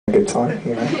good time,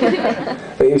 you know.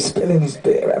 But he was spilling his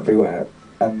beer everywhere,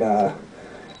 and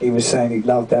he was saying he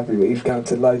loved everywhere. He was going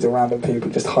to loads of random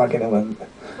people, just hugging him, and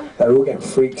they were all getting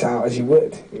freaked out, as you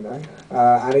would, you know.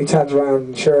 And he turns around,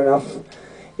 and sure enough,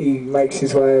 he makes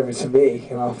his way over to me,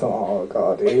 and I thought, oh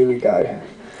God, here we go.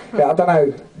 Yeah, I don't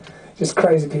know, just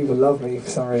crazy people love me for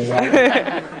some reason.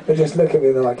 They just look at me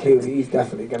and they're like, he's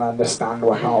definitely going to understand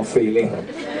how I'm feeling.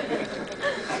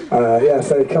 Yeah,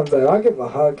 so he comes over, I give him a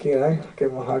hug, you know,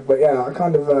 but yeah, I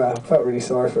kind of felt really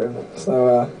sorry for him.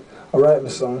 So I wrote him a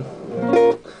song,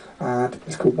 and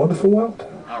it's called Wonderful World.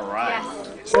 Alright.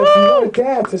 So if you want to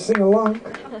dare to sing along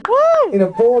in a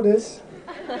Borders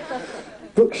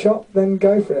bookshop, then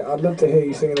go for it. I'd love to hear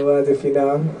you singing the words if you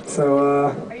know them. So,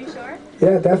 are you sure?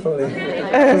 Yeah, definitely.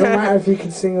 Doesn't matter if you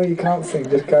can sing or you can't sing,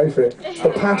 just go for it. It's the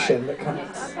passion that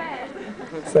counts.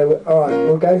 So, alright,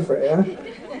 we'll go for it, yeah?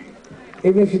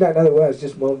 Even if you don't know the words,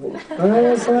 just mumble.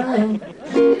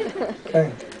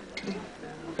 Okay.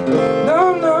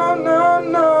 No, no, no,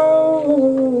 no.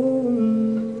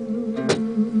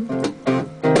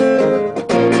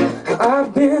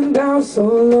 I've been down so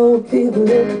low, people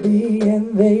look at me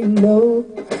and they know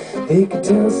they can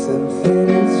tell something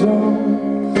is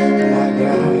wrong, like I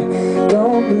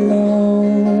don't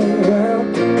belong. Well,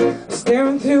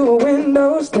 staring through a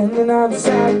window, standing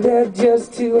outside there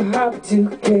just too hot to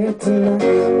get tonight.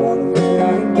 Wanna be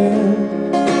like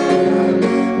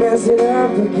them, mess it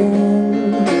up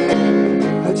again.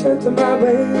 I checked on my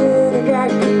way and I got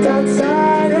kicked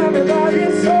outside.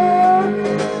 Everybody's so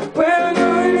well, I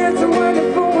know it's a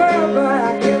wonderful world, but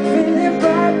I can't feel it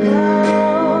right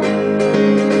now.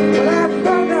 Well, I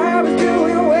thought that I was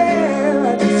doing well, I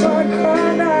just saw it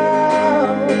cry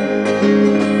now.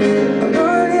 I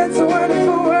know it's a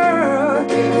wonderful world,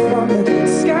 from the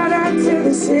sky down to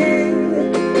the sea.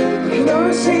 You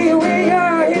know, see we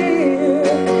are here,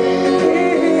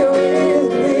 here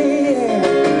with me.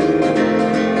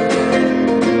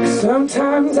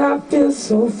 Sometimes I feel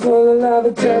so full of love,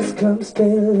 it just comes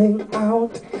spilling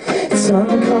out. It's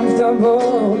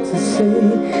uncomfortable to see,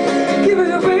 give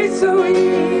it away so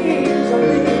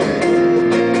easily.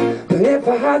 But if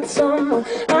I had someone,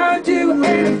 I'd do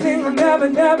anything. I'll never,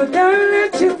 never, never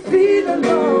let you feel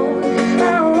alone.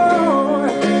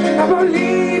 I won't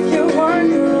leave you on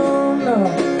your own, no.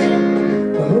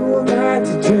 But who am I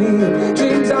to dream?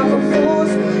 Dreams are for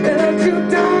fools that let you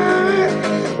die.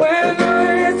 Well, no,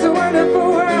 it's a wonderful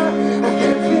world, I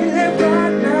can feel it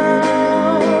right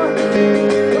now.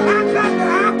 Well, I thought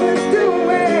that I was doing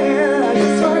well, I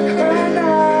just want to cry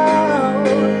now.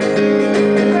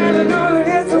 Well, I know that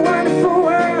it's a wonderful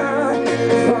world,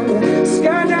 from the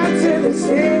sky down to the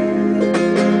sea.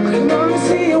 Come on,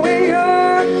 see where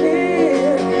you're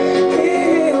here,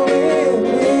 here with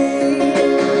me.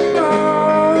 Oh,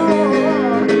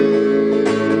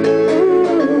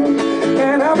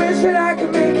 and I wish that I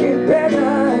could make it better.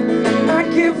 I'd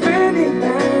give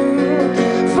anything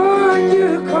for you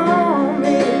to call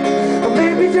me, or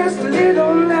maybe just a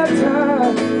little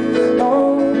letter.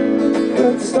 Oh,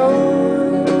 good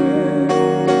story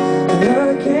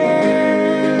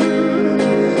again.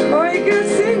 Or you can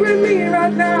sing with me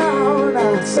right now, and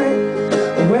I'll say,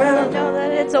 well, I know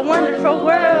that it's a wonderful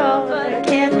world, but I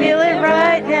can't feel it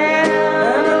right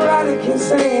now. nobody can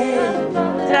say it.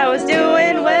 That I was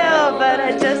doing well, but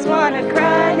I just want to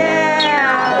cry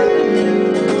now.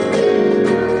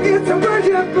 It's a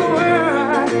wonderful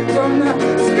world, from the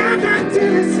sky down to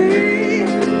the sea. I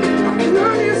can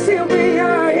only see we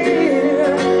are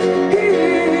here,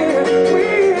 here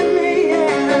with me,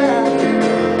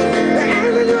 yeah. And I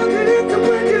know that it's a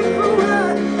wonderful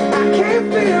world, I can't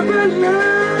feel but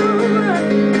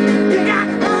love. You got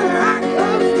all the hot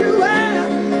clothes to wear,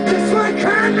 just one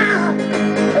cry now,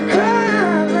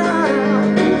 cry now.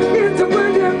 It's a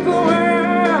wonderful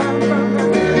world, from the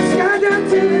sky down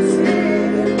to the sea.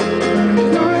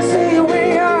 Gonna say we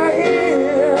are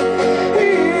here,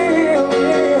 here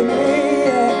with me,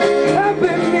 up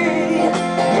with me,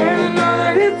 and I know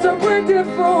that it's a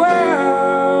wonderful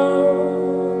world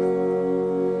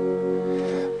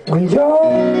when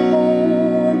you're